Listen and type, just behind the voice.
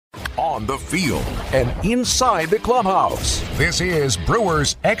on the field, and inside the clubhouse. This is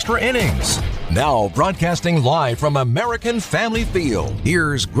Brewers Extra Innings. Now broadcasting live from American Family Field,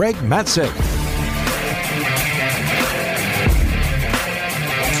 here's Greg Matzik.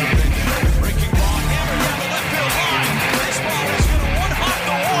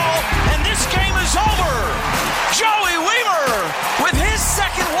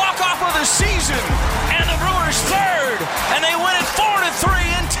 Season, and the Brewers third, and they win it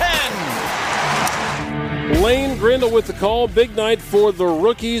 4-3 in 10. Lane Grindle with the call. Big night for the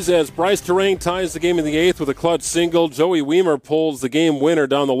rookies as Bryce Terang ties the game in the eighth with a clutch single. Joey Wiemer pulls the game winner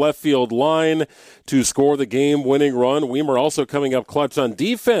down the left field line to score the game-winning run. Wiemer also coming up clutch on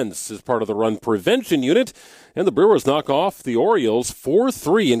defense as part of the run prevention unit. And the Brewers knock off the Orioles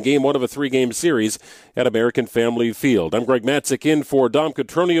 4-3 in Game 1 of a three-game series at American Family Field. I'm Greg Matzik in for Dom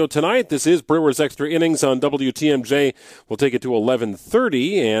Cotroneo tonight. This is Brewers Extra Innings on WTMJ. We'll take it to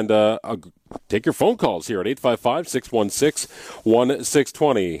 11:30 and take your phone calls here at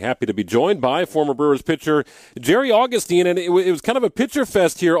 855-616-1620. Happy to be joined by former Brewers pitcher Jerry Augustine, and it was kind of a pitcher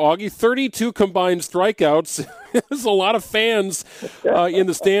fest here, Augie. 32 combined strikeouts. There's a lot of fans in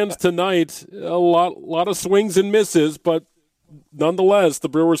the stands tonight. A lot of swings and misses, but nonetheless, the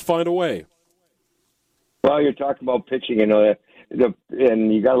Brewers find a way. Well, you're talking about pitching, and you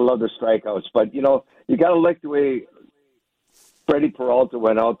got to love the strikeouts. But, you got to like the way Freddie Peralta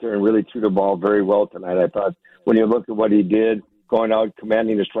went out there and really threw the ball very well tonight. I thought when you look at what he did, going out,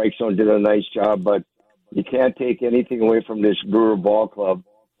 commanding the strike zone, did a nice job. But you can't take anything away from this Brewer ball club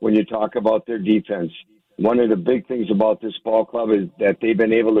when you talk about their defense. One of the big things about this ball club is that they've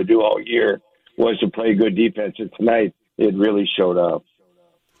been able to do all year was to play good defense. And tonight, it really showed up.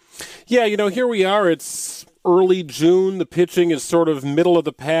 Yeah, here we are. It's early June. The pitching is sort of middle of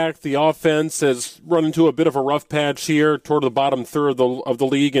the pack. The offense has run into a bit of a rough patch here toward the bottom third of the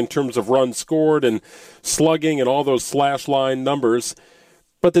league in terms of runs scored and slugging and all those slash line numbers.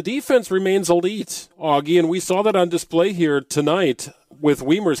 But the defense remains elite, Augie, and we saw that on display here tonight with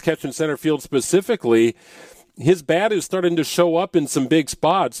Wiemer's catch in center field specifically. His bat is starting to show up in some big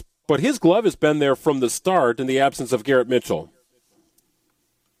spots, but his glove has been there from the start in the absence of Garrett Mitchell.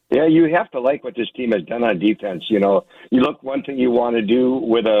 Yeah, you have to like what this team has done on defense. You look, one thing you want to do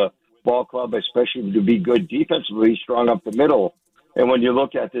with a ball club, especially to be good defensively, strong up the middle. And when you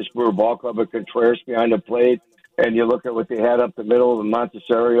look at this Brewer ball club with Contreras behind the plate, and you look at what they had up the middle of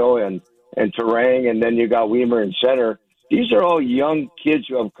Montecero and Terang, and then you got Wiemer in center. These are all young kids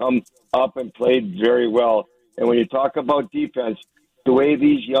who have come up and played very well. And when you talk about defense, the way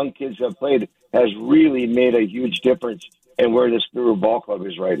these young kids have played has really made a huge difference in where this Brewer ball club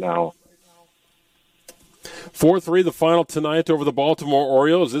is right now. 4-3 the final tonight over the Baltimore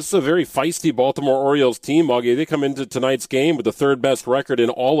Orioles. This is a very feisty Baltimore Orioles team, Augie. They come into tonight's game with the third best record in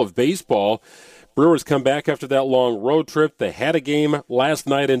all of baseball. Brewers come back after that long road trip. They had a game last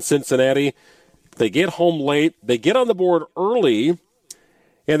night in Cincinnati. They get home late. They get on the board early,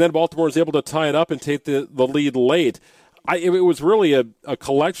 and then Baltimore is able to tie it up and take the lead late. It was really a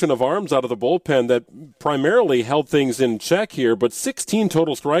collection of arms out of the bullpen that primarily held things in check here, but 16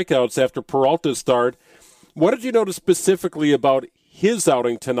 total strikeouts after Peralta's start. What did you notice specifically about his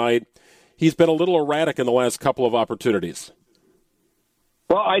outing tonight? He's been a little erratic in the last couple of opportunities.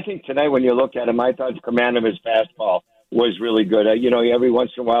 Well, I think tonight when you look at him, I thought the command of his fastball was really good. Every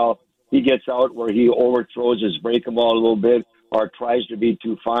once in a while he gets out where he overthrows his breaking ball a little bit or tries to be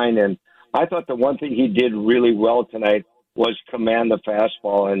too fine. And I thought the one thing he did really well tonight was command the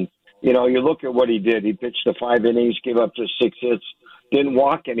fastball. And, you look at what he did. He pitched the 5 innings, gave up just 6 hits, didn't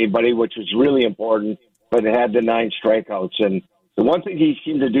walk anybody, which was really important, but had the 9 strikeouts. And the one thing he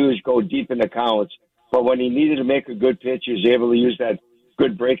seemed to do is go deep in the counts. But when he needed to make a good pitch, he was able to use that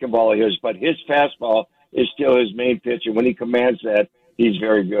good breaking ball of his, but his fastball is still his main pitch, and when he commands that, he's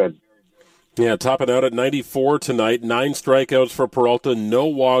very good. Yeah, topping out at 94 tonight, 9 strikeouts for Peralta, no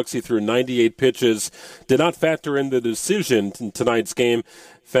walks. He threw 98 pitches, did not factor in the decision in tonight's game. In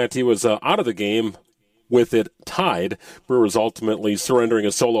fact, he was out of the game with it tied. Brewers ultimately surrendering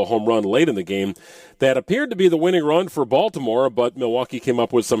a solo home run late in the game. That appeared to be the winning run for Baltimore, but Milwaukee came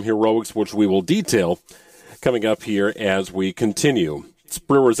up with some heroics, which we will detail coming up here as we continue. It's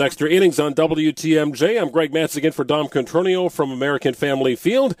Brewers Extra Innings on WTMJ. I'm Greg Matzik in for Dom Cotroneo from American Family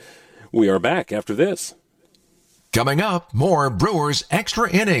Field. We are back after this. Coming up, more Brewers Extra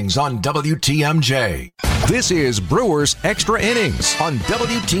Innings on WTMJ. This is Brewers Extra Innings on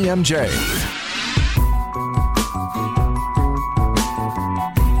WTMJ.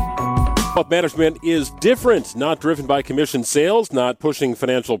 Wealth Management is different, not driven by commission sales, not pushing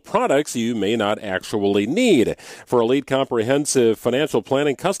financial products you may not actually need. For elite comprehensive financial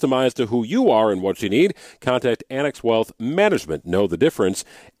planning customized to who you are and what you need, contact Annex Wealth Management. Know the difference,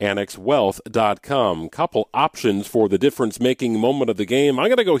 annexwealth.com. Couple options for the difference-making moment of the game. I'm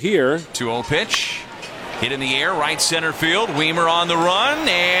going to go here. 2-0 pitch. Hit in the air, right center field. Weimer on the run,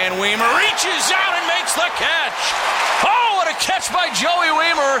 and Weimer reaches out and makes the catch. Oh, what a catch by Joey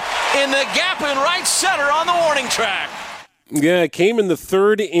Weimer in the gap in right center on the warning track. Yeah, it came in the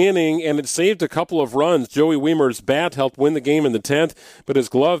third inning, and it saved a couple of runs. Joey Weimer's bat helped win the game in the 10th, but his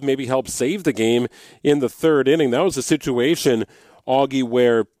glove maybe helped save the game in the third inning. That was a situation, Augie,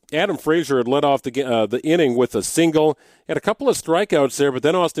 where Adam Frazier had led off the inning with a single. Had a couple of strikeouts there, but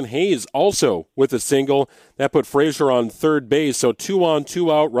then Austin Hayes also with a single. That put Frazier on third base, so 2 on,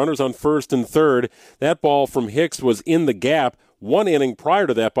 2 out, runners on first and third. That ball from Hicks was in the gap. One inning prior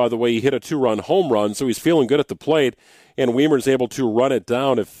to that, by the way, he hit a 2-run home run, so he's feeling good at the plate, and Weimer's able to run it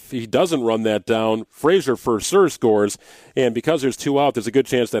down. If he doesn't run that down, Frazier for sure scores, and because there's 2 out, there's a good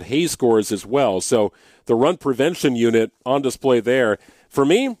chance that Hayes scores as well. So the run prevention unit on display there. For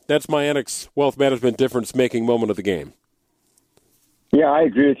me, that's my Annex Wealth Management difference-making moment of the game. Yeah, I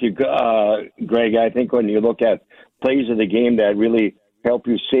agree with you, Greg. I think when you look at plays of the game that really help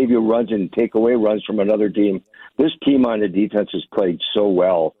you save your runs and take away runs from another team, this team on the defense has played so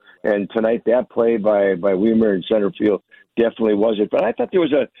well. And tonight, that play by Weimer in center field definitely was it. But I thought there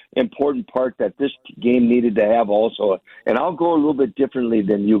was an important part that this game needed to have also. And I'll go a little bit differently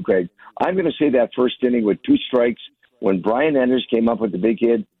than you, Greg. I'm going to say that first inning with 2 strikes, when Brian Enders came up with the big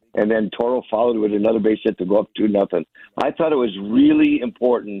hit, and then Toro followed with another base hit to go up 2-0. I thought it was really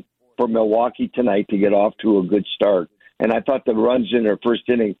important for Milwaukee tonight to get off to a good start. And I thought the runs in their first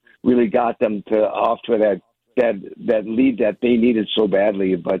inning really got them off to that lead that they needed so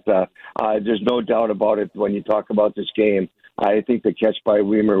badly. But there's no doubt about it when you talk about this game. I think the catch by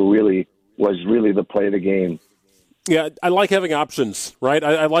Weimer was really the play of the game. Yeah, I like having options, right?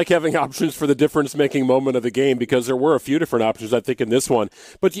 I like having options for the difference-making moment of the game because there were a few different options, I think, in this one.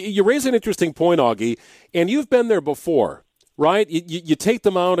 But you raise an interesting point, Augie, and you've been there before, right? You take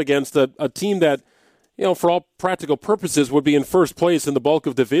them out against a team that, you know, for all practical purposes would be in first place in the bulk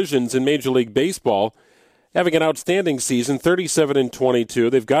of divisions in Major League Baseball, having an outstanding season,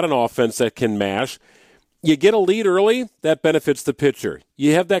 37-22. They've got an offense that can mash. You get a lead early, that benefits the pitcher.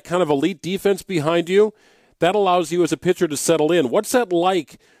 You have that kind of elite defense behind you, that allows you as a pitcher to settle in. What's that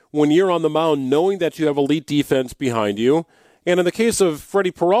like when you're on the mound knowing that you have elite defense behind you? And in the case of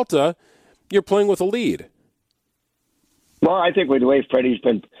Freddie Peralta, you're playing with a lead. Well, I think with the way Freddie's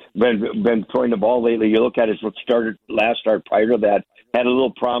been throwing the ball lately, you look at his last start prior to that, had a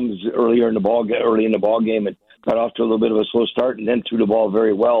little problems early in the ball game and got off to a little bit of a slow start and then threw the ball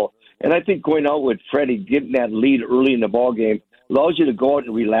very well. And I think going out with Freddie, getting that lead early in the ball game, allows you to go out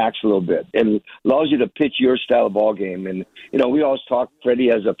and relax a little bit and allows you to pitch your style of ball game. And, you know, we always talk Freddie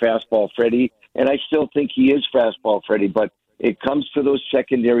as a fastball Freddie, and I still think he is fastball Freddie, but it comes to those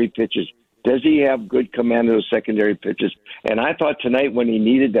secondary pitches. Does he have good command of those secondary pitches? And I thought tonight when he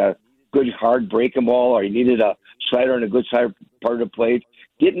needed a good hard breaking ball or he needed a slider on a good side part of the plate,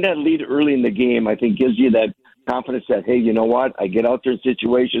 getting that lead early in the game, I think gives you that confidence that, hey, you know what, I get out there in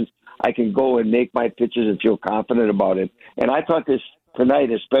situations, I can go and make my pitches and feel confident about it. And I thought this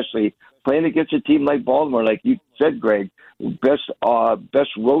tonight, especially playing against a team like Baltimore, like you said, Greg, best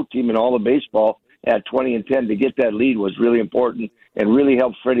road team in all of baseball at 20-10, to get that lead was really important and really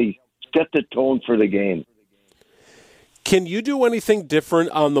helped Freddie set the tone for the game. Can you do anything different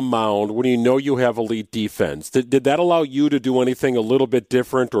on the mound when you know you have elite defense? Did that allow you to do anything a little bit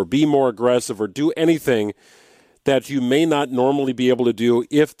different or be more aggressive or do anything that you may not normally be able to do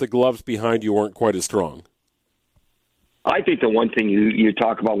if the gloves behind you weren't quite as strong? I think the one thing you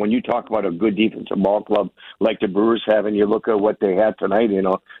talk about when you talk about a good defensive ball club like the Brewers have, and you look at what they had tonight, you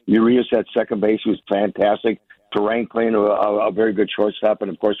know, Urias at second base was fantastic. Terang playing a very good shortstop,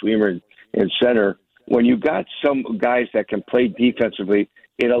 and, of course, Weimer in center. When you got some guys that can play defensively,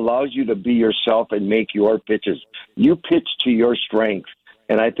 it allows you to be yourself and make your pitches. You pitch to your strength,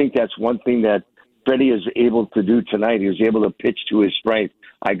 and I think that's one thing that Freddie is able to do tonight. He was able to pitch to his strength.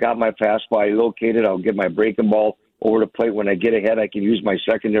 I got my fastball, I located, I'll get my breaking ball over the plate. When I get ahead, I can use my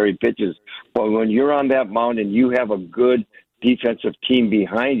secondary pitches. But when you're on that mound and you have a good defensive team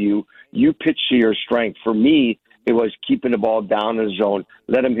behind you, you pitch to your strength. For me, it was keeping the ball down in the zone,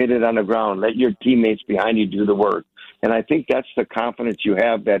 let them hit it on the ground, let your teammates behind you do the work. And I think that's the confidence you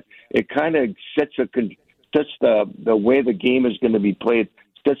have, that it kind of sets the way the game is going to be played,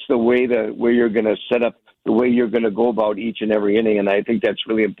 the way where you're going to set up, the way you're going to go about each and every inning, and I think that's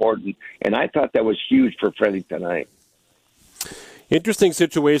really important. And I thought that was huge for Freddie tonight. Interesting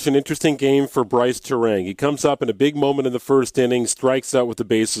situation, interesting game for Bryce Terang. He comes up in a big moment in the first inning, strikes out with the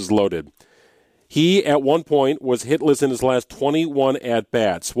bases loaded. He, at one point, was hitless in his last 21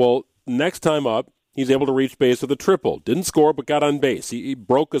 at-bats. Well, next time up, he's able to reach base with a triple. Didn't score, but got on base. He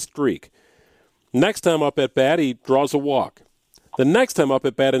broke a streak. Next time up at bat, he draws a walk. The next time up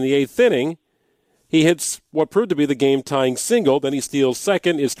at bat in the eighth inning, he hits what proved to be the game-tying single. Then he steals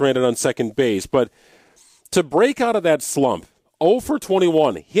second, is stranded on second base. But to break out of that slump, 0 for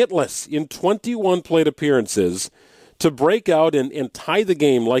 21, hitless in 21 plate appearances, to break out and tie the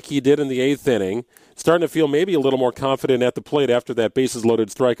game like he did in the eighth inning, starting to feel maybe a little more confident at the plate after that bases-loaded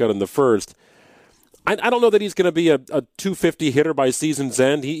strikeout in the first. I don't know that he's going to be a 250 hitter by season's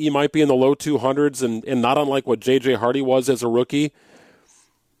end. He might be in the low 200s and not unlike what J.J. Hardy was as a rookie.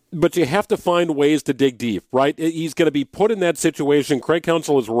 But you have to find ways to dig deep, right? He's going to be put in that situation. Craig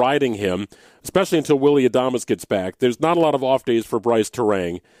Counsell is riding him, especially until Willy Adames gets back. There's not a lot of off days for Bryce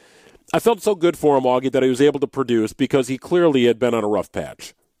Terang. I felt so good for him, Augie, that he was able to produce because he clearly had been on a rough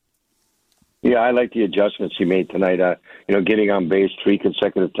patch. Yeah, I like the adjustments he made tonight. Getting on base 3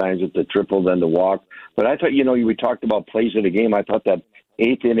 consecutive times with the triple, then the walk. But I thought, we talked about plays of the game. I thought that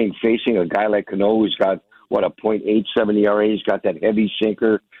eighth inning facing a guy like Cano, who's got, a .87 ERA, he's got that heavy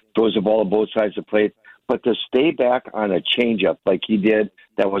sinker, throws the ball to both sides of the plate. But to stay back on a changeup like he did,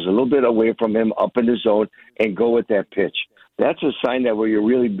 that was a little bit away from him, up in the zone, and go with that pitch. That's a sign that where you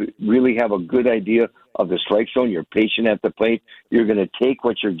really have a good idea of the strike zone. You're patient at the plate. You're going to take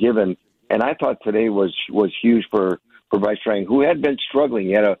what you're given. And I thought today was huge for Bryce Terang, who had been struggling.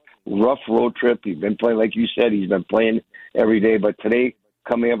 He had a rough road trip. He's been playing, like you said, he's been playing every day. But today,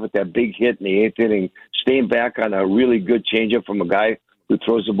 coming up with that big hit in the eighth inning, staying back on a really good changeup from a guy who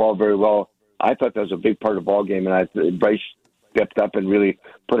throws the ball very well, I thought that was a big part of the ball game. And Bryce stepped up and really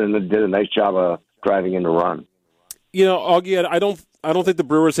did a nice job of driving in the run. Augie, I don't think the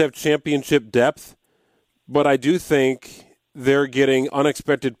Brewers have championship depth, but I do think they're getting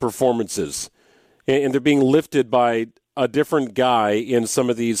unexpected performances, and they're being lifted by a different guy in some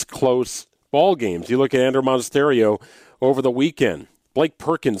of these close ball games. You look at Andrew Monasterio over the weekend. Blake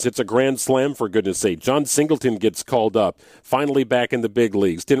Perkins hits a grand slam, for goodness sake. John Singleton gets called up, finally back in the big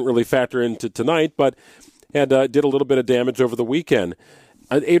leagues. Didn't really factor into tonight, but did a little bit of damage over the weekend.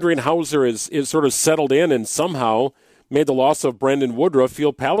 Adrian Hauser is sort of settled in and somehow made the loss of Brandon Woodruff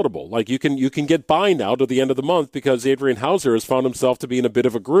feel palatable. Like you can get by now to the end of the month because Adrian Hauser has found himself to be in a bit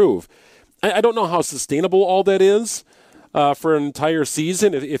of a groove. I don't know how sustainable all that is for an entire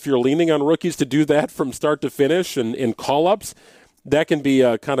season. If you're leaning on rookies to do that from start to finish and in call-ups, that can be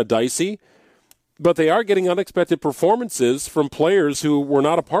kind of dicey. But they are getting unexpected performances from players who were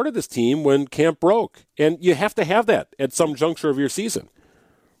not a part of this team when camp broke. And you have to have that at some juncture of your season.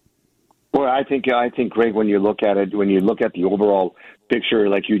 Well, I think, Greg, when you look at it, when you look at the overall picture,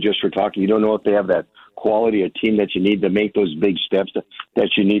 like you just were talking, you don't know if they have that quality of team that you need to make those big steps that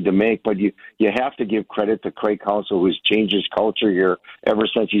you need to make. But you have to give credit to Craig Counsell, who's changed his culture here ever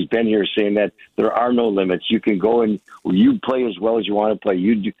since he's been here, saying that there are no limits. You can go and you play as well as you want to play.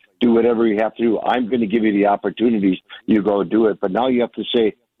 You do whatever you have to do. I'm going to give you the opportunities. You go do it. But now you have to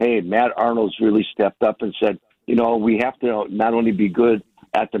say, hey, Matt Arnold's really stepped up and said, we have to not only be good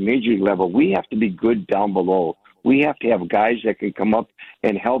at the major league level, we have to be good down below. We have to have guys that can come up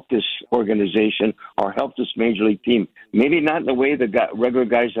and help this organization or help this major league team. Maybe not in the way the regular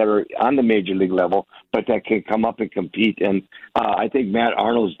guys that are on the major league level, but that can come up and compete. And I think Matt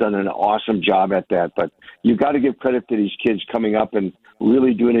Arnold's done an awesome job at that. But you've got to give credit to these kids coming up and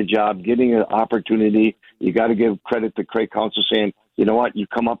really doing a job, getting an opportunity. You got to give credit to Craig Counsell saying, you know what, you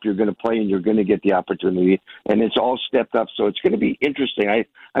come up, you're going to play, and you're going to get the opportunity. And it's all stepped up, so it's going to be interesting.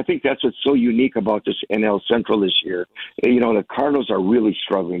 I think that's what's so unique about this NL Central this year. The Cardinals are really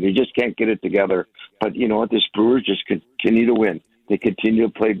struggling. They just can't get it together. But you know what, this Brewers just continue to win. They continue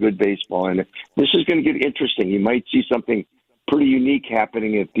to play good baseball. And this is going to get interesting. You might see something pretty unique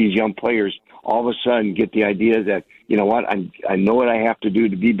happening if these young players all of a sudden get the idea that, you know what, I know what I have to do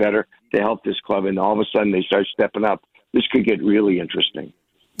to be better to help this club, and all of a sudden they start stepping up. This could get really interesting.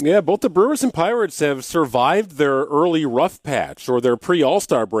 Yeah, both the Brewers and Pirates have survived their early rough patch or their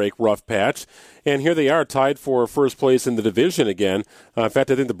pre-All-Star break rough patch, and here they are tied for first place in the division again. In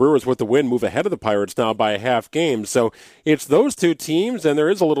fact, I think the Brewers, with the win, move ahead of the Pirates now by a half game. So it's those two teams, and there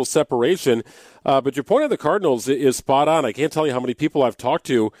is a little separation. But your point on the Cardinals is spot on. I can't tell you how many people I've talked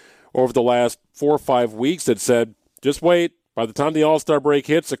to over the last 4 or 5 weeks that said, just wait. By the time the All-Star break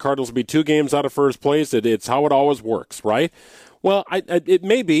hits, the Cardinals will be 2 games out of first place. It's how it always works, right? Well, it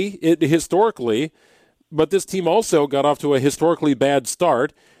may be historically, but this team also got off to a historically bad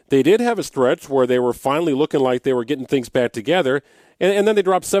start. They did have a stretch where they were finally looking like they were getting things back together, and then they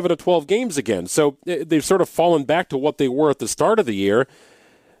dropped 7 of 12 games again. So they've sort of fallen back to what they were at the start of the year.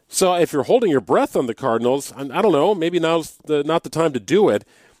 So if you're holding your breath on the Cardinals, I don't know, maybe now's not the time to do it.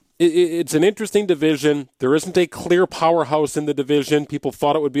 It's an interesting division. There isn't a clear powerhouse in the division. People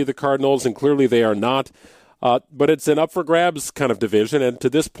thought it would be the Cardinals, and clearly they are not. But it's an up-for-grabs kind of division, and to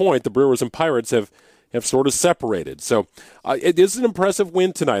this point, the Brewers and Pirates have sort of separated. So it is an impressive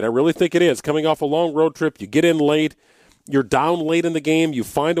win tonight. I really think it is. Coming off a long road trip, you get in late, you're down late in the game, you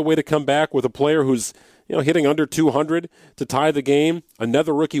find a way to come back with a player who's hitting under 200 to tie the game.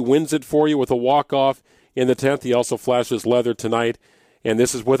 Another rookie wins it for you with a walk-off in the 10th. He also flashes leather tonight, and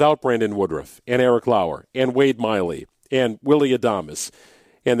this is without Brandon Woodruff and Eric Lauer and Wade Miley and Willie Adames.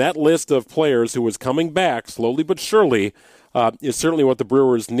 And that list of players who is coming back slowly but surely is certainly what the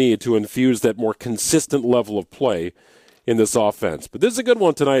Brewers need to infuse that more consistent level of play in this offense. But this is a good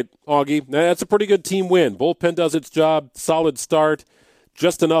one tonight, Augie. That's a pretty good team win. Bullpen does its job, solid start,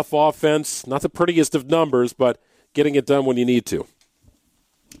 just enough offense, not the prettiest of numbers, but getting it done when you need to.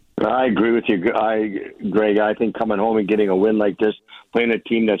 I agree with you, Greg. I think coming home and getting a win like this, playing a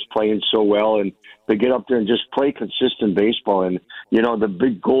team that's playing so well, and to get up there and just play consistent baseball. And, the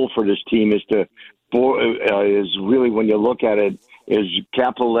big goal for this team is really, when you look at it, is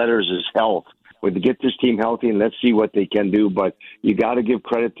capital letters is health. To get this team healthy, and let's see what they can do. But you got to give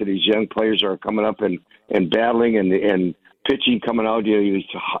credit to these young players that are coming up and battling and pitching coming out.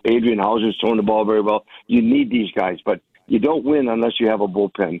 Adrian Hauser's throwing the ball very well. You need these guys, but you don't win unless you have a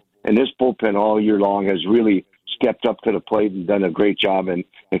bullpen. And this bullpen all year long has really stepped up to the plate and done a great job. And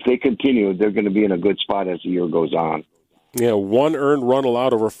if they continue, they're going to be in a good spot as the year goes on. Yeah, 1 earned run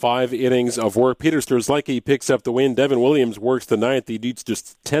allowed over 5 innings of work. Peter Strzelecki picks up the win. Devin Williams works the 9th. He needs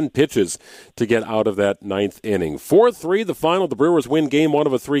just 10 pitches to get out of that 9th inning. 4-3, the final. The Brewers win Game 1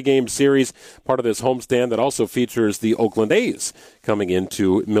 of a 3-game series, part of this homestand that also features the Oakland A's coming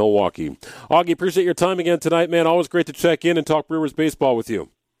into Milwaukee. Augie, appreciate your time again tonight, man. Always great to check in and talk Brewers baseball with you.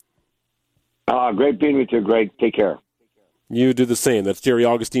 Great being with you, Greg. Take care. You do the same. That's Jerry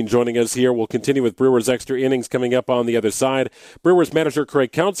Augustine joining us here. We'll continue with Brewers Extra Innings coming up on the other side. Brewers manager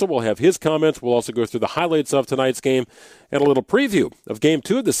Craig Counsell will have his comments. We'll also go through the highlights of tonight's game and a little preview of Game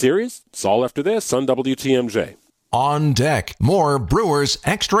 2 of the series. It's all after this on WTMJ. On deck, more Brewers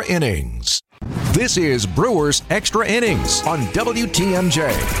Extra Innings. This is Brewers Extra Innings on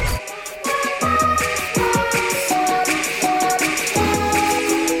WTMJ.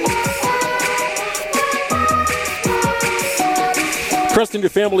 Trusting your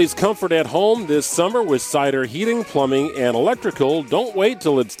family's comfort at home this summer with Cider Heating, Plumbing, and Electrical. Don't wait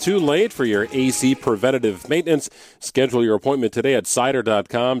till it's too late for your AC preventative maintenance. Schedule your appointment today at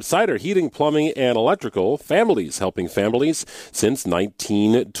Cider.com. Cider Heating, Plumbing, and Electrical. Families helping families since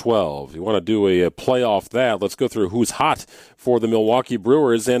 1912. If you want to do a play off that, let's go through who's hot for the Milwaukee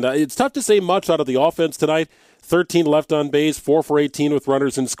Brewers. And it's tough to say much out of the offense tonight. 13 left on base, 4 for 18 with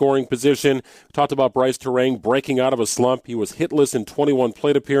runners in scoring position. We talked about Bryce Terang breaking out of a slump. He was hitless in 21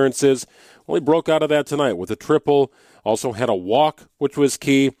 plate appearances. Well, he broke out of that tonight with a triple. Also had a walk, which was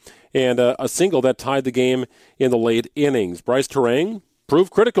key, and a single that tied the game in the late innings. Bryce Terang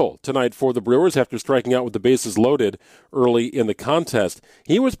proved critical tonight for the Brewers after striking out with the bases loaded early in the contest.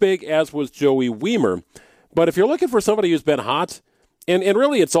 He was big, as was Joey Wiemer. But if you're looking for somebody who's been hot, and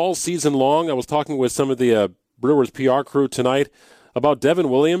really it's all season long, I was talking with some of the Brewers PR crew tonight about Devin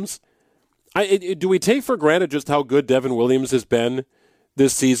Williams. Do we take for granted just how good Devin Williams has been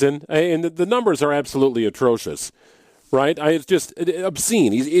this season? And the numbers are absolutely atrocious, right? It's just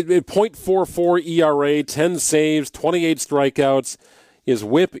obscene. He's at .44 ERA, 10 saves, 28 strikeouts. His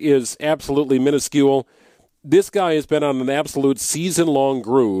whip is absolutely minuscule. This guy has been on an absolute season-long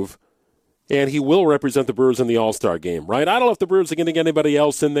groove, and he will represent the Brewers in the All-Star game, right? I don't know if the Brewers are going to get anybody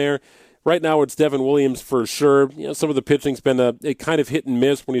else in there. Right now, it's Devin Williams for sure. Some of the pitching's been a kind of hit and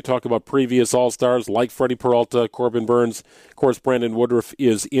miss when you talk about previous All-Stars like Freddie Peralta, Corbin Burns. Of course, Brandon Woodruff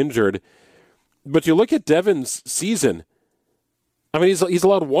is injured. But you look at Devin's season. I mean, he's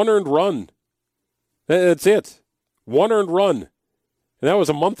allowed 1 earned run. That's it. 1 earned run. And that was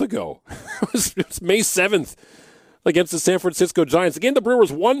a month ago. it was May 7th against the San Francisco Giants. Again, the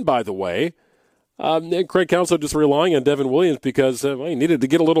Brewers won, by the way. And Craig Counsell just relying on Devin Williams because he needed to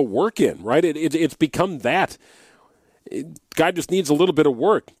get a little work in, right? It's become that. Guy just needs a little bit of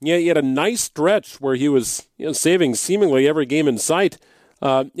work. Yeah, he had a nice stretch where he was saving seemingly every game in sight,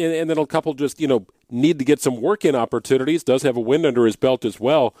 and then a couple just need to get some work in opportunities. Does have a win under his belt as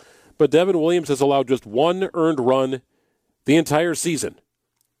well. But Devin Williams has allowed just 1 earned run the entire season.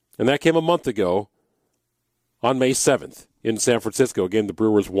 And that came a month ago on May 7th in San Francisco. Again, the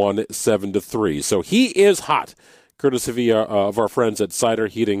Brewers won 7-3. So he is hot, courtesy of our friends at Cider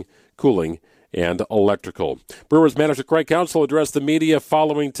Heating, Cooling, and Electrical. Brewers manager Craig Counsell addressed the media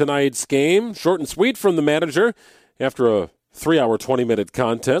following tonight's game. Short and sweet from the manager after a 3-hour, 20-minute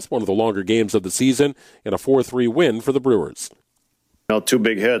contest, one of the longer games of the season, and a 4-3 win for the Brewers. Two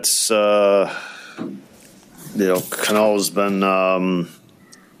big hits. Cano's been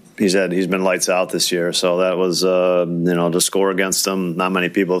he's been lights out this year, so that was to score against him. Not many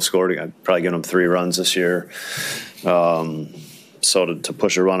people have scored. I'd probably given him 3 runs this year. So to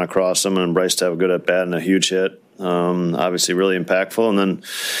push a run across him and Bryce to have a good at bat and a huge hit, obviously really impactful. And then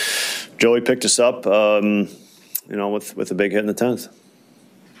Joey picked us up, with a big hit in the 10th.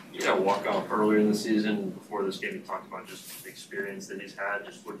 You had a walk-off earlier in the season. Before this game, you talked about just the experience that he's had.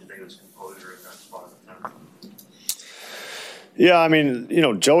 Just what did you think of his composure in that spot in the 10th?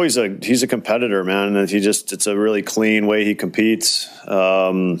 Yeah, Joey's he's a competitor, man. And it's a really clean way he competes.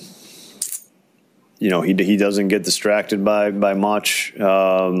 He doesn't get distracted by much.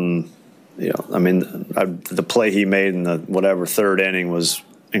 The play he made in the third inning was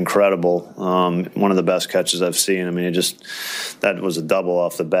incredible. One of the best catches I've seen. That was a double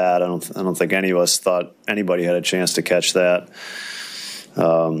off the bat. I don't think any of us thought anybody had a chance to catch that.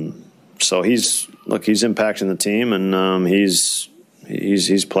 So he's impacting the team, and he's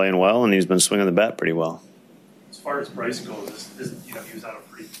playing well, and he's been swinging the bat pretty well. As far as Bryce goes, he was on a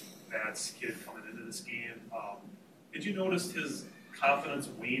pretty bad skid coming into this game. Did you notice his confidence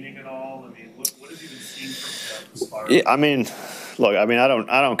waning at all? What have you been seeing from him as far as? Yeah,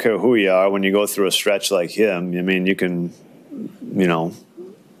 I don't care who you are when you go through a stretch like him. You can,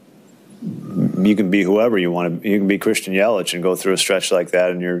 you can be whoever you want to. You can be Christian Yelich and go through a stretch like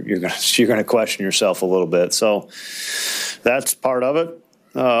that, and you're gonna question yourself a little bit. So that's part of it.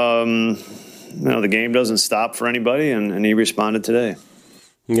 The game doesn't stop for anybody, and he responded today.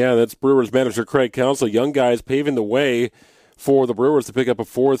 Yeah, that's Brewers manager Craig Counsell. Young guys paving the way for the Brewers to pick up a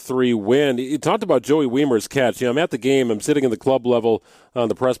 4-3 win. You talked about Joey Wiemer's catch. I'm at the game. I'm sitting in the club level on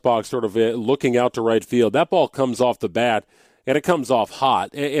the press box, sort of looking out to right field. That ball comes off the bat, and it comes off hot.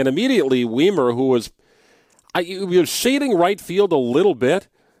 And immediately Wiemer, who was shading right field a little bit,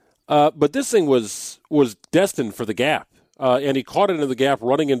 but this thing was destined for the gap. And he caught it in the gap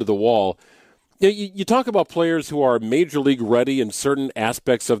running into the wall. You talk about players who are major league ready in certain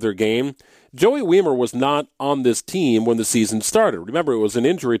aspects of their game. Joey Wiemer was not on this team when the season started. Remember, it was an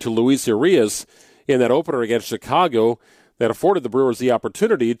injury to Luis Urias in that opener against Chicago that afforded the Brewers the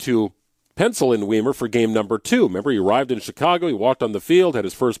opportunity to pencil in Wiemer for game number 2. Remember, he arrived in Chicago, he walked on the field, had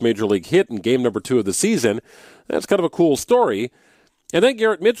his first major league hit in game number 2 of the season. That's kind of a cool story. And then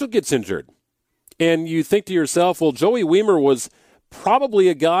Garrett Mitchell gets injured. And you think to yourself, well, Joey Wiemer was probably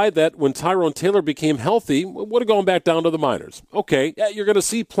a guy that when Tyrone Taylor became healthy would have gone back down to the minors. Okay, you're going to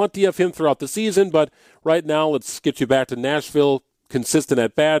see plenty of him throughout the season, but right now let's get you back to Nashville, consistent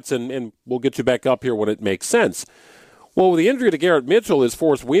at bats, and we'll get you back up here when it makes sense. Well, the injury to Garrett Mitchell has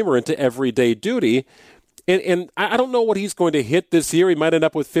forced Wiemer into everyday duty, and I don't know what he's going to hit this year. He might end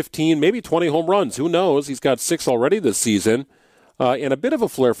up with 15, maybe 20 home runs. Who knows? He's got 6 already this season, and a bit of a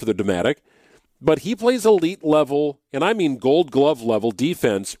flair for the dramatic. But he plays elite level, and I mean gold glove level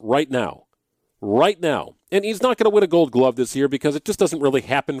defense right now. Right now. And he's not going to win a gold glove this year because it just doesn't really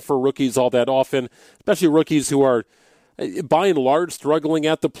happen for rookies all that often, especially rookies who are, by and large, struggling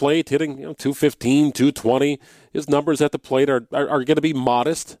at the plate, hitting 215, 220. His numbers at the plate are going to be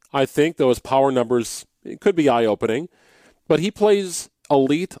modest, I think, though his power numbers could be eye-opening. But he plays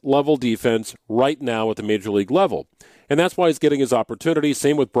elite level defense right now at the major league level. And that's why he's getting his opportunity.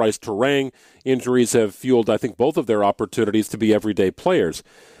 Same with Bryce Terang. Injuries have fueled, I think, both of their opportunities to be everyday players.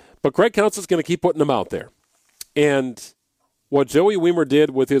 But Craig Counsell's going to keep putting them out there. And what Joey Wiemer did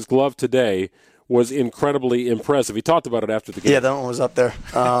with his glove today was incredibly impressive. He talked about it after the game. Yeah, that one was up there.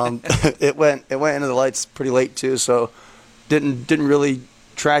 It went into the lights pretty late, too, so didn't really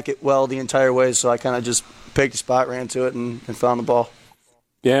track it well the entire way, so I kind of just picked a spot, ran to it, and found the ball.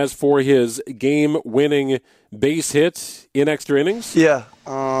 As for his game-winning base hit in extra innings? Yeah.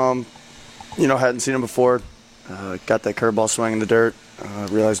 Hadn't seen him before. Got that curveball swing in the dirt.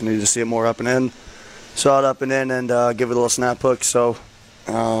 Realized I needed to see it more up and in. Saw it up and in and give it a little snap hook. So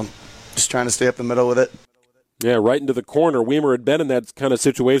just trying to stay up the middle with it. Yeah, right into the corner. Wiemer had been in that kind of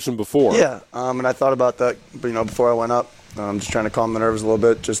situation before. Yeah, and I thought about that, before I went up. Just trying to calm the nerves a little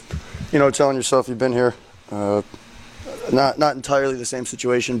bit. Just, telling yourself you've been here. Not entirely the same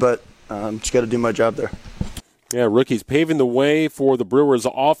situation, but just got to do my job there. Yeah, rookies paving the way for the Brewers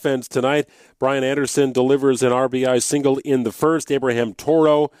offense tonight. Brian Anderson delivers an RBI single in the first. Abraham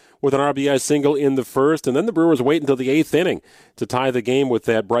Toro with an RBI single in the first. And then the Brewers wait until the 8th inning to tie the game with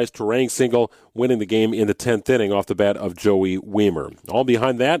that Bryce Terang single, winning the game in the 10th inning off the bat of Joey Wiemer. All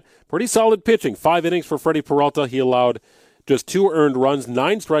behind that, pretty solid pitching. 5 innings for Freddie Peralta. He allowed just 2 earned runs,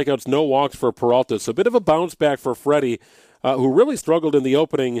 9 strikeouts, no walks for Peralta. So a bit of a bounce back for Freddie, who really struggled in the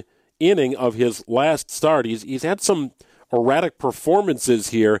opening inning of his last start. He's had some erratic performances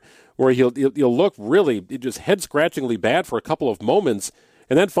here where he'll look really just head-scratchingly bad for a couple of moments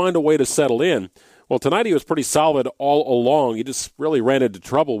and then find a way to settle in. Well, tonight he was pretty solid all along. He just really ran into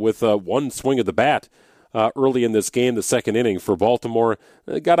trouble with one swing of the bat early in this game, the 2nd inning for Baltimore.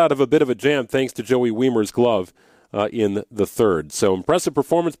 Got out of a bit of a jam thanks to Joey Wiemer's glove in the 3rd. So impressive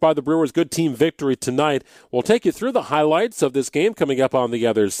performance by the Brewers. Good team victory tonight. We'll take you through the highlights of this game coming up on the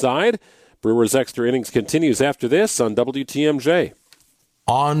other side. Brewers Extra Innings continues after this on WTMJ.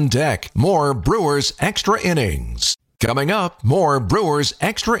 On deck, more Brewers Extra Innings. Coming up, more Brewers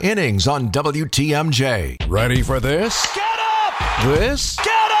Extra Innings on WTMJ. Ready for this? Get up! This? Get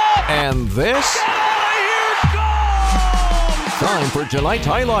up! And this? Get out of here! Go! Time for tonight's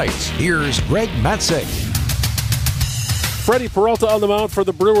highlights. Here's Greg Matzik. Freddie Peralta on the mound for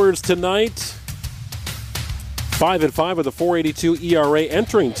the Brewers tonight. 5-5 with a 4.82 ERA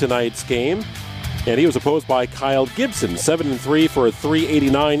entering tonight's game. And he was opposed by Kyle Gibson, 7-3 for a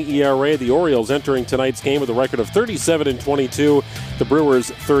 3.89 ERA. The Orioles entering tonight's game with a record of 37-22. The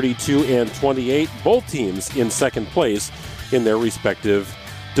Brewers 32-28. Both teams in second place in their respective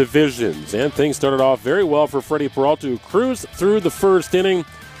divisions. And things started off very well for Freddie Peralta, who cruised through the first inning,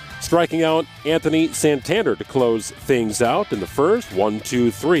 striking out Anthony Santander to close things out. In the first,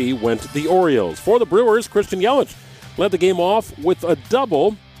 1-2-3 went the Orioles. For the Brewers, Christian Yelich led the game off with a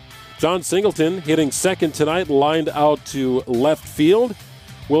double. John Singleton hitting second tonight, lined out to left field.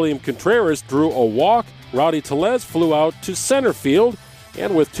 William Contreras drew a walk. Rowdy Tellez flew out to center field.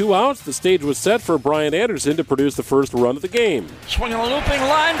 And with 2 outs, the stage was set for Brian Anderson to produce the first run of the game. Swinging a looping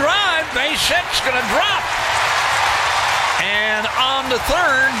line drive. Base hit's going to drop. And on to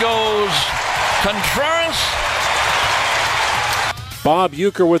third goes Contreras. Bob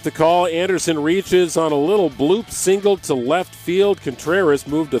Uecker with the call. Anderson reaches on a little bloop single to left field. Contreras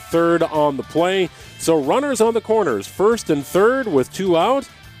moved to third on the play. So runners on the corners, first and third with 2 out,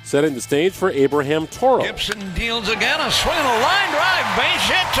 setting the stage for Abraham Toro. Gibson deals again, a swing and a line drive, base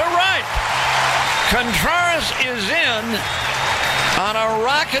hit to right. Contreras is in on a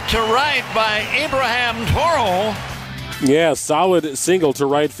rocket to right by Abraham Toro. Yeah, solid single to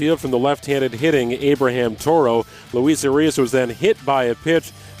right field from the left-handed hitting Abraham Toro. Luis Arias was then hit by a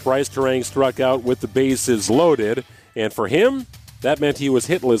pitch. Bryce Terang struck out with the bases loaded. And for him, that meant he was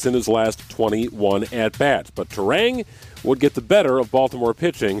hitless in his last 21 at-bats. But Terang would get the better of Baltimore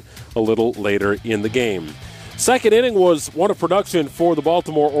pitching a little later in the game. Second inning was one of production for the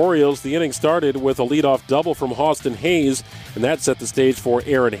Baltimore Orioles. The inning started with a leadoff double from Austin Hayes, and that set the stage for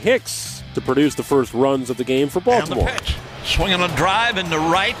Aaron Hicks to produce the first runs of the game for Baltimore. And the pitch. Swinging a drive into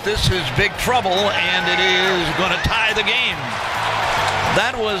right. This is big trouble, and it is going to tie the game.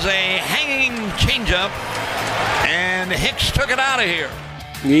 That was a hanging changeup, and Hicks took it out of here.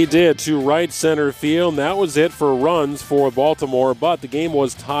 He did, to right center field, and that was it for runs for Baltimore, but the game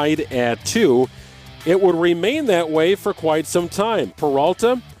was tied at 2. It would remain that way for quite some time.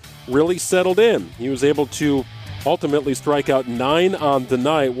 Peralta really settled in. He was able to ultimately strike out 9 on the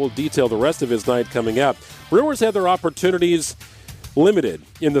night. We'll detail the rest of his night coming up. Brewers had their opportunities limited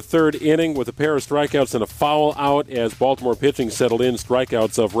in the third inning with a pair of strikeouts and a foul out as Baltimore pitching settled in.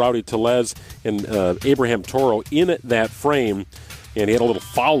 Strikeouts of Rowdy Tellez and Abraham Toro in that frame, and he had a little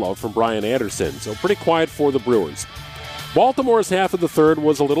foul out from Brian Anderson. So pretty quiet for the Brewers. Baltimore's half of the third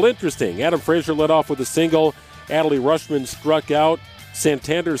was a little interesting. Adam Frazier led off with a single. Adley Rutschman struck out.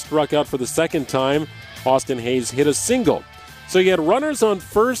 Santander struck out for the second time. Austin Hayes hit a single. So you had runners on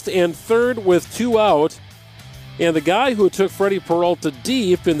first and third with 2 out. And the guy who took Freddie Peralta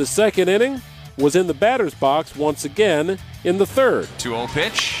deep in the second inning was in the batter's box once again in the third. 2-0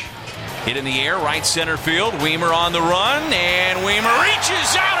 pitch. Hit in the air, right center field. Wiemer on the run, and Wiemer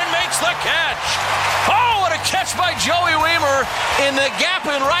reaches out and makes the catch. Oh, what a catch by Joey Wiemer in the gap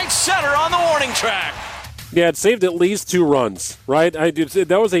in right center on the warning track. Yeah, it saved at least 2 runs, right?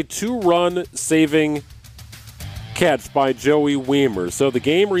 That was a 2-run saving catch by Joey Wiemer. So the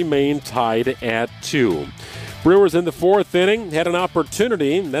game remained tied at 2. Brewers in the fourth inning had an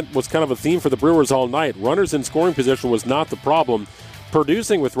opportunity. That was kind of a theme for the Brewers all night. Runners in scoring position was not the problem.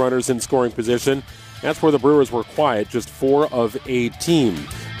 Producing with runners in scoring position, that's where the Brewers were quiet, just 4 of 18.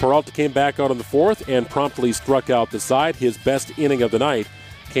 Peralta came back out in the fourth and promptly struck out the side. His best inning of the night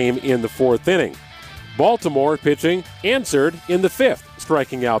came in the fourth inning. Baltimore pitching answered in the fifth,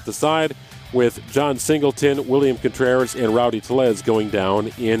 striking out the side with John Singleton, William Contreras, and Rowdy Tellez going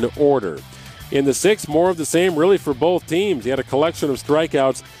down in order. In the sixth, more of the same really for both teams. You had a collection of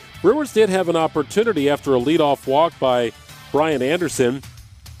strikeouts. Brewers did have an opportunity after a leadoff walk by Brian Anderson.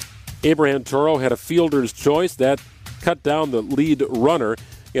 Abraham Toro had a fielder's choice that cut down the lead runner.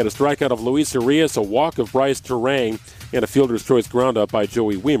 He had a strikeout of Luis Arias, a walk of Bryce Terang, and a fielder's choice ground up by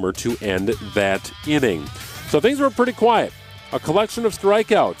Joey Weimer to end that inning. So things were pretty quiet. A collection of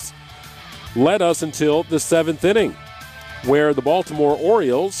strikeouts led us until the seventh inning, where the Baltimore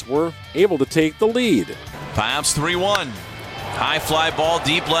Orioles were able to take the lead. Pirates 3-1. High fly ball,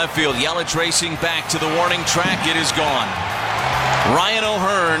 deep left field. Yelich racing back to the warning track. It is gone. Ryan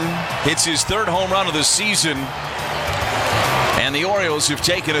O'Hearn hits his third home run of the season, and the Orioles have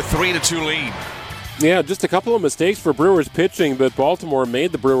taken a 3-2 lead. Yeah, just a couple of mistakes for Brewers pitching, but Baltimore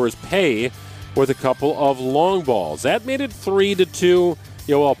made the Brewers pay with a couple of long balls. That made it 3-2.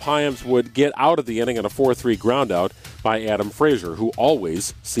 Yoel Payams would get out of the inning on a 4-3 groundout by Adam Frazier, who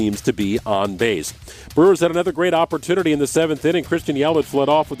always seems to be on base. Brewers had another great opportunity in the seventh inning. Christian Yelich led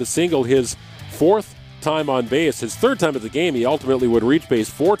off with a single, his fourth time on base. His third time of the game, he ultimately would reach base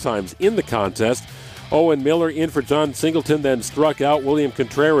 4 times in the contest. Owen Miller in for John Singleton, then struck out. William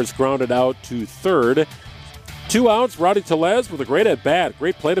Contreras grounded out to third. 2 outs, Rowdy Tellez with a great at-bat,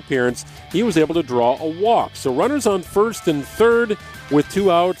 great plate appearance. He was able to draw a walk. So runners on first and third with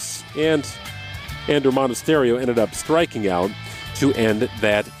 2 outs, and Andrew Monasterio ended up striking out to end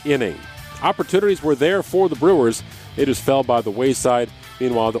that inning. Opportunities were there for the Brewers. They just fell by the wayside.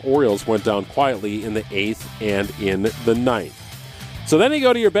 Meanwhile, the Orioles went down quietly in the 8th and in the 9th. So then you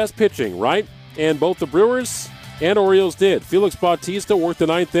go to your best pitching, right? And both the Brewers and Orioles did. Felix Bautista worked the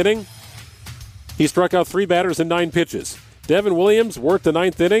 9th inning. He struck out 3 batters in 9 pitches. Devin Williams worked the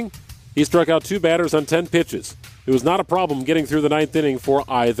 9th inning. He struck out 2 batters on 10 pitches. It was not a problem getting through the 9th inning for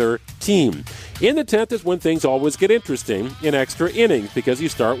either team. In the 10th is when things always get interesting in extra innings, because you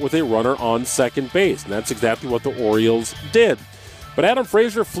start with a runner on second base, and that's exactly what the Orioles did. But Adam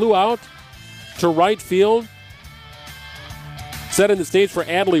Frazier flew out to right field, setting the stage for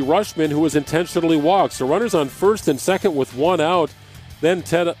Adley Rutschman, who was intentionally walked. So runners on first and second with 1 out. Then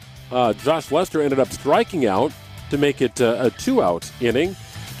Josh Lester ended up striking out to make it a 2-out inning.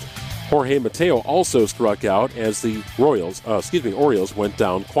 Jorge Mateo also struck out as the Orioles went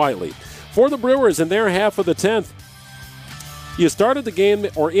down quietly. For the Brewers in their half of the 10th, you started the game,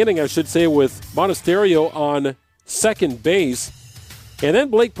 or inning I should say, with Monasterio on second base, and then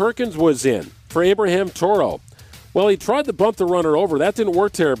Blake Perkins was in for Abraham Toro. Well, he tried to bunt the runner over. That didn't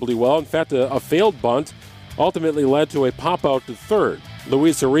work terribly well. In fact, a failed bunt ultimately led to a pop-out to third.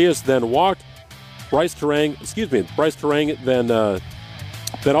 Luis Arias then walked. Bryce Terang then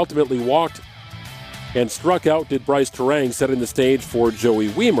ultimately walked and struck out did Bryce Terang, setting the stage for Joey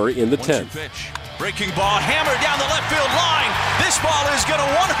Weimer in the 10th. Pitch. Breaking ball, hammered down the left field line. This ball is going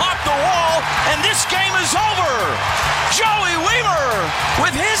to one-hop the wall, and this game is over. Joey Weimer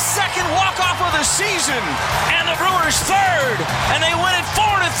with his second walk-off of the season, and the Brewers third, and they win it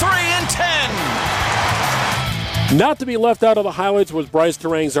 4-3 in 10. Not to be left out of the highlights was Bryce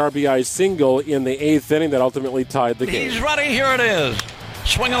Terang's RBI single in the 8th inning that ultimately tied the game. He's ready. Here it is.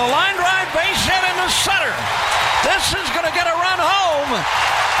 Swinging a line drive, base hit into center. This is going to get a run home,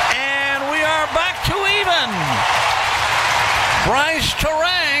 and we are back to even. Bryce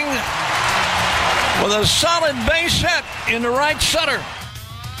Terang with a solid base hit into right center.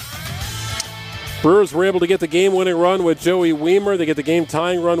 Brewers were able to get the game-winning run with Joey Weimer. They get the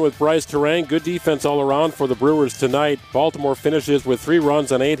game-tying run with Bryce Terang. Good defense all around for the Brewers tonight. Baltimore finishes with 3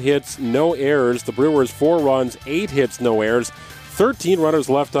 runs on 8 hits, no errors. The Brewers 4 runs, 8 hits, no errors. 13 runners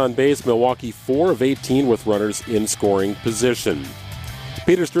left on base. Milwaukee 4 of 18 with runners in scoring position.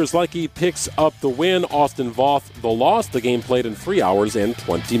 Peter Strzelecki picks up the win. Austin Voth the loss. The game played in 3 hours and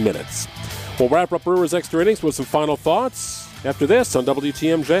 20 minutes. We'll wrap up Brewers Extra Innings with some final thoughts after this on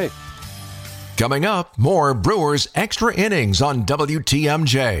WTMJ. Coming up, more Brewers Extra Innings on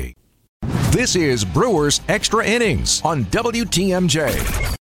WTMJ. This is Brewers Extra Innings on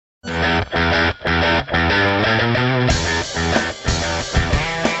WTMJ.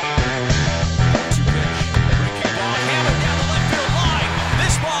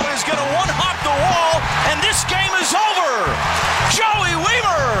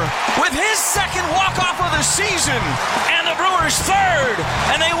 With his second walk-off of the season, and the Brewers third,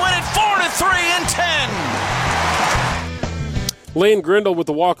 and they win it 4-3 in 10. Lane Grindle with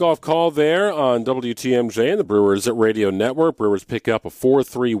the walk-off call there on WTMJ and the Brewers Radio Network. Brewers pick up a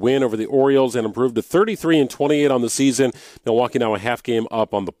 4-3 win over the Orioles and improve to 33-28 on the season. Milwaukee now a half game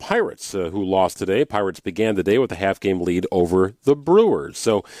up on the Pirates, who lost today. Pirates began the day with a half-game lead over the Brewers.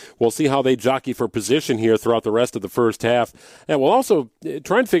 So we'll see how they jockey for position here throughout the rest of the first half. And we'll also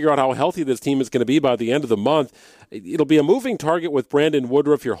try and figure out how healthy this team is going to be by the end of the month. It'll be a moving target with Brandon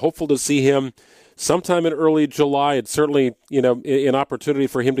Woodruff. You're hopeful to see him sometime in early July. It's certainly, an opportunity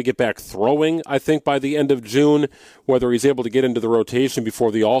for him to get back throwing, I think, by the end of June. Whether he's able to get into the rotation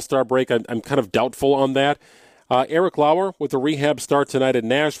before the All-Star break, I'm kind of doubtful on that. Eric Lauer with a rehab start tonight in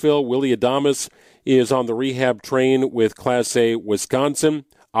Nashville. Willie Adames is on the rehab train with Class A Wisconsin,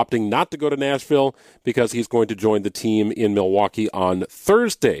 opting not to go to Nashville because he's going to join the team in Milwaukee on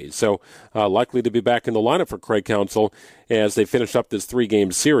Thursday. So likely to be back in the lineup for Craig Counsell as they finish up this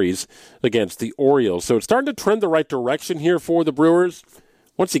 3-game series against the Orioles. So it's starting to trend the right direction here for the Brewers.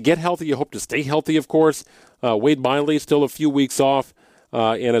 Once you get healthy, you hope to stay healthy, of course. Wade Miley still a few weeks off.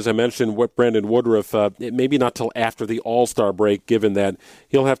 And as I mentioned, Brandon Woodruff, maybe not till after the All-Star break, given that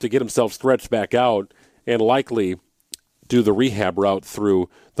he'll have to get himself stretched back out and likely do the rehab route through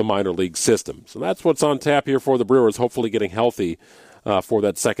the minor league system. So that's what's on tap here for the Brewers, hopefully getting healthy for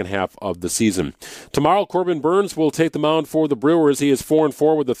that second half of the season. Tomorrow, Corbin Burns will take the mound for the Brewers. He is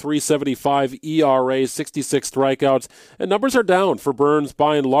 4-4 with a 3.75 ERA, 66 strikeouts, and numbers are down for Burns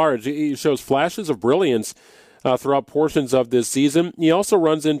by and large. He shows flashes of brilliance throughout portions of this season. He also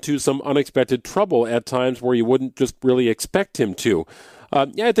runs into some unexpected trouble at times where you wouldn't just really expect him to.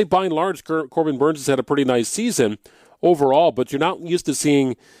 I think by and large, Corbin Burns has had a pretty nice season overall, but you're not used to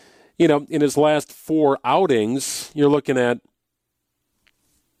seeing, in his last 4 outings, you're looking at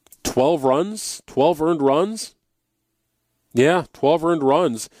 12 earned runs. Yeah, 12 earned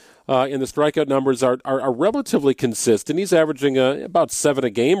runs. And the strikeout numbers are relatively consistent. He's averaging about 7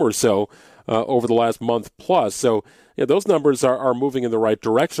 a game or so over the last month plus. So those numbers are moving in the right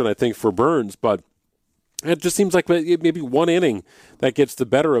direction, I think, for Burns, but it just seems like maybe one inning that gets the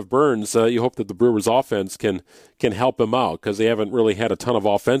better of Burns. You hope that the Brewers' offense can help him out because they haven't really had a ton of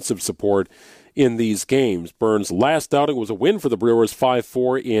offensive support in these games. Burns' last outing was a win for the Brewers,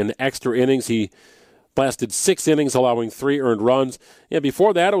 5-4 in extra innings. He lasted 6 innings, allowing 3 earned runs. And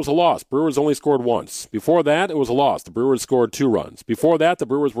before that, it was a loss. Brewers only scored once. Before that, it was a loss. The Brewers scored 2 runs. Before that, the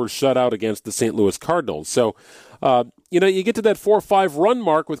Brewers were shut out against the St. Louis Cardinals. So, you get to that 4-5 run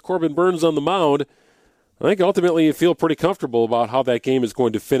mark with Corbin Burns on the mound. I think ultimately you feel pretty comfortable about how that game is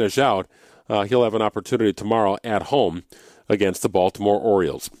going to finish out. He'll have an opportunity tomorrow at home against the Baltimore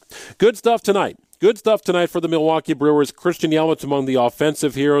Orioles. Good stuff tonight. Good stuff tonight for the Milwaukee Brewers. Christian Yelich among the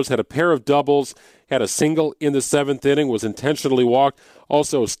offensive heroes, had a pair of doubles, had a single in the 7th inning, was intentionally walked,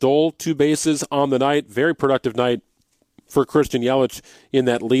 also stole 2 bases on the night. Very productive night for Christian Yelich in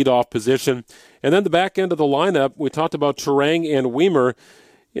that leadoff position. And then the back end of the lineup, we talked about Turang and Wiemer.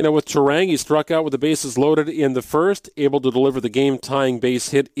 With Turang, he struck out with the bases loaded in the first, able to deliver the game-tying base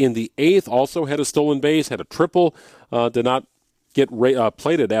hit in the 8th, also had a stolen base, had a triple, did not get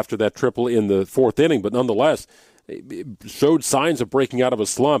plated after that triple in the 4th inning, but nonetheless, showed signs of breaking out of a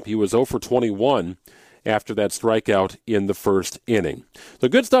slump. He was 0 for 21 after that strikeout in the 1st inning. So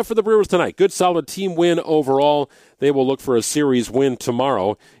good stuff for the Brewers tonight. Good, solid team win overall. They will look for a series win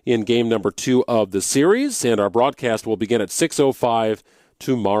tomorrow in game number 2 of the series, and our broadcast will begin at 6:05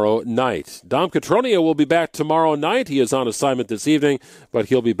 tomorrow night. Dom Catronio will be back tomorrow night. He is on assignment this evening, but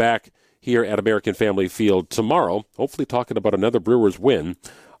he'll be back here at American Family Field tomorrow, hopefully talking about another Brewers win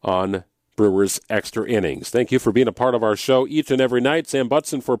on Brewers Extra Innings. Thank you for being a part of our show each and every night. Sam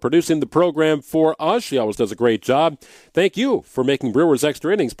Butson for producing the program for us. She always does a great job. Thank you for making Brewers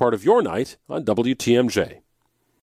Extra Innings part of your night on WTMJ.